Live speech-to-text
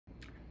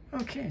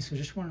Okay, so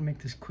just want to make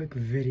this quick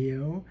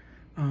video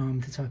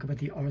to talk about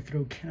the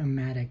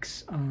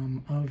arthrokinematics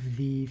of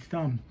the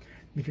thumb,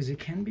 because it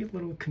can be a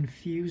little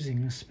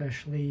confusing,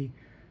 especially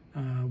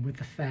with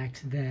the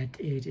fact that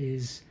it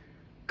is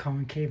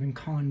concave and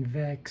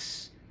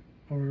convex,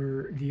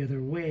 or the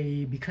other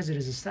way. Because it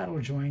is a saddle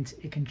joint,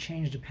 it can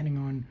change depending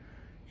on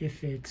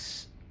if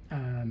it's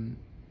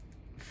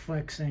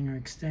flexing or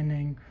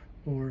extending,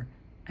 or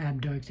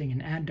abducting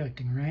and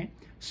adducting, right?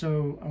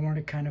 So I want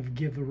to kind of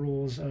give the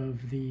rules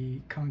of the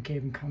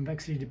concave and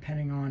convexity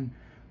depending on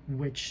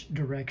which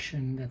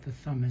direction that the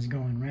thumb is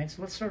going, right?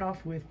 So let's start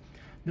off with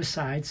the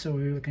side. So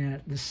we're looking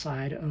at the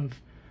side of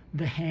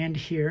the hand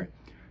here.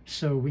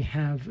 So we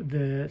have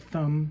the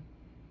thumb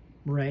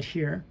right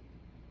here,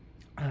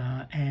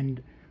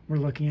 and we're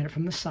looking at it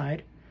from the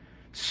side.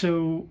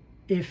 So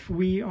if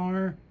we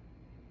are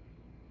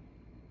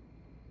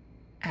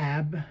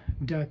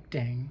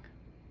abducting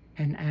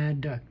and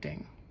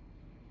adducting,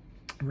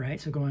 right?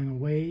 So going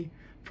away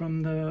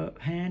from the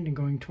hand and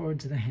going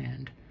towards the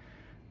hand.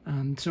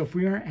 So if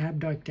we are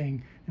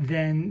abducting,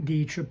 then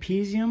the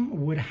trapezium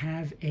would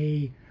have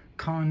a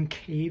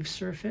concave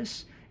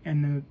surface,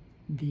 and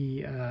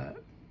the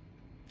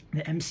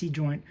MC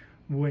joint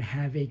would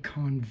have a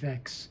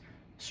convex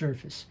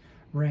surface,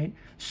 right?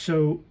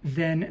 So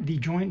then the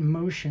joint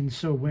motion,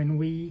 so when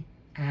we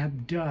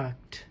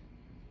abduct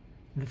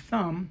the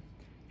thumb,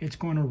 it's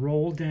going to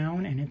roll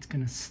down and it's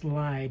going to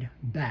slide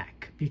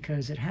back,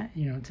 because it had,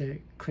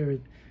 to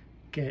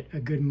get a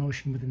good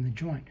motion within the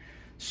joint.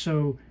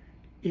 So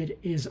it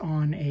is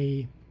on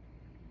a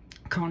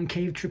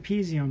concave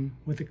trapezium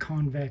with a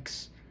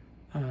convex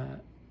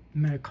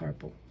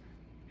metacarpal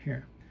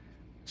here.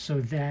 So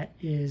that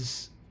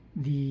is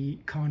the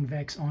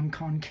convex on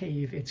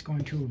concave. It's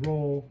going to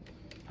roll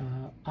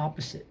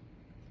opposite,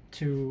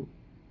 to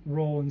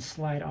roll and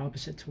slide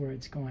opposite to where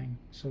it's going.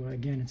 So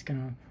again, it's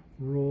going to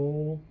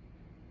roll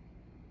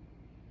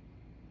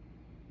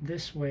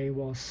this way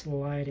while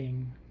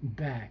sliding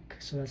back.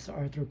 So that's the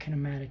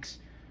arthrokinematics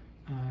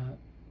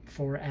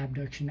for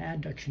abduction,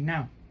 adduction.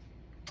 Now,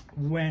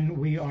 when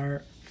we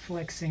are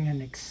flexing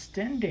and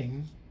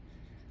extending,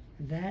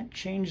 that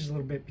changes a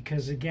little bit,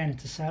 because again,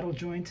 it's a saddle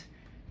joint.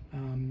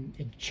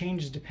 It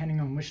changes depending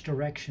on which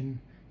direction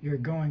you're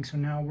going. So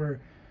now we're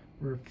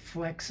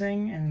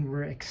flexing and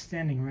we're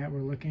extending, right?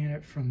 We're looking at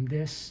it from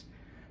this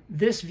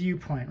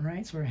viewpoint,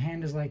 right? So our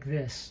hand is like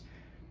this.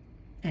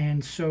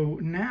 And so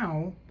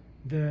now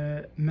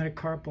the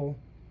metacarpal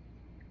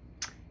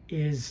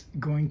is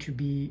going to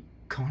be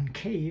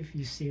concave.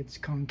 You see it's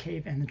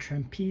concave, and the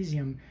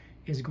trapezium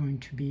is going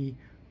to be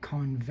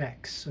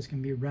convex. So it's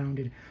going to be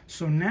rounded.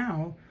 So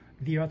now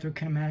the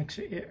arthrokinematics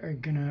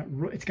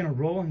it's gonna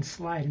roll and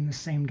slide in the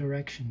same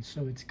direction.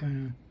 So it's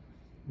gonna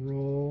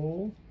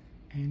roll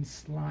and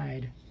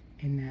slide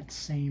in that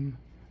same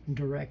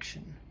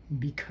direction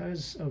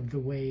because of the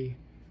way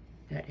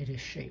that it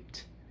is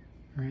shaped,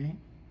 right?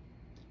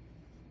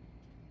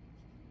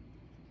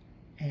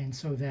 And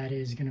so that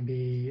is going to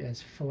be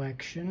as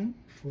flexion,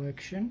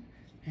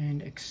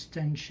 and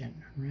extension,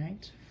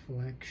 right?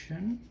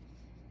 Flexion,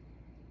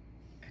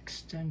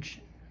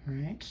 extension,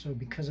 right? So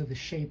because of the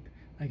shape,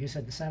 like I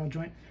said, the saddle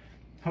joint,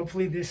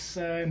 hopefully this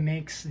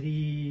makes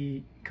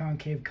the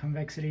concave,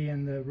 convexity,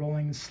 and the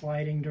rolling and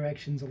sliding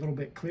directions a little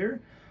bit clearer.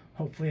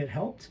 Hopefully it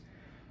helped.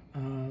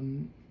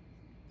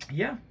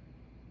 Yeah,